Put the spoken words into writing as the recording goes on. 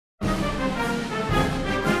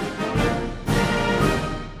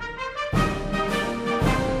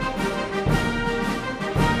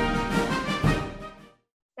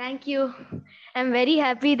Thank you. I'm very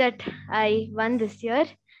happy that I won this year.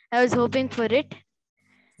 I was hoping for it.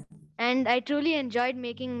 And I truly enjoyed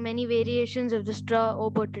making many variations of the straw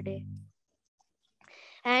oboe today.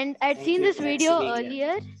 And I'd seen this video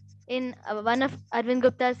earlier in one of Arvind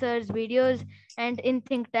Gupta sir's videos and in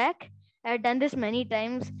ThinkTac. I've done this many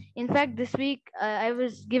times. In fact, this week I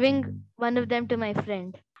was giving one of them to my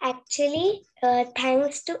friend. Actually,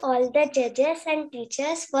 thanks to all the judges and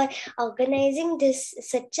teachers for organizing this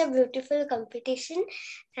such a beautiful competition,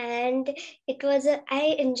 and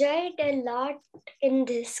I enjoyed a lot in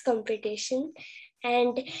this competition,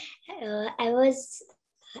 and I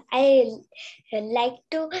like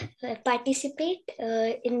to participate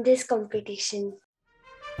in this competition.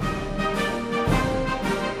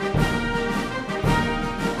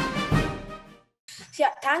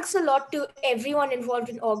 Yeah, thanks a lot to everyone involved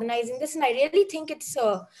in organizing this. And I really think it's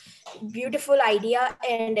a beautiful idea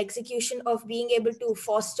and execution of being able to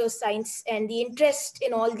foster science and the interest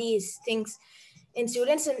in all these things in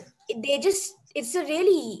students. And it's a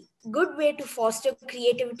really good way to foster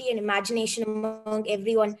creativity and imagination among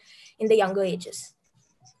everyone in the younger ages.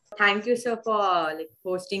 Thank you, sir, for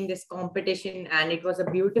hosting this competition, and it was a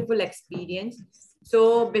beautiful experience.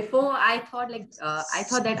 So before I thought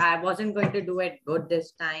that I wasn't going to do it good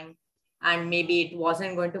this time, and maybe it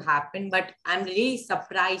wasn't going to happen, but I'm really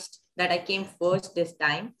surprised that I came first this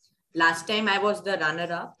time. Last time I was the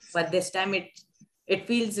runner-up, but this time it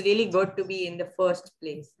feels really good to be in the first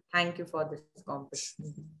place. Thank you for this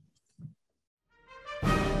competition.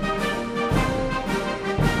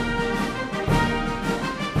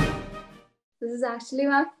 This is actually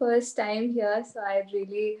my first time here, so I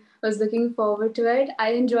really was looking forward to it.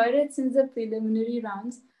 I enjoyed it since the preliminary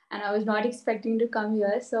rounds, and I was not expecting to come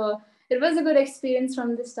here. So it was a good experience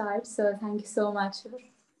from the start. So thank you so much for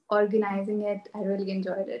organizing it. I really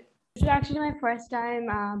enjoyed it. This is actually my first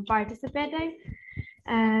time participating,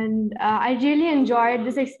 and I really enjoyed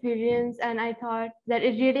this experience, and I thought that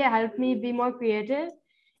it really helped me be more creative,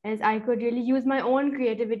 as I could really use my own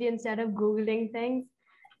creativity instead of Googling things.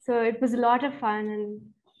 So it was a lot of fun, and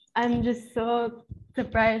I'm just so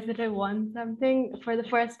surprised that I won something for the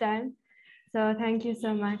first time. So thank you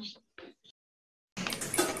so much.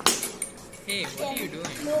 Hey, what are you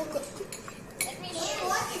doing?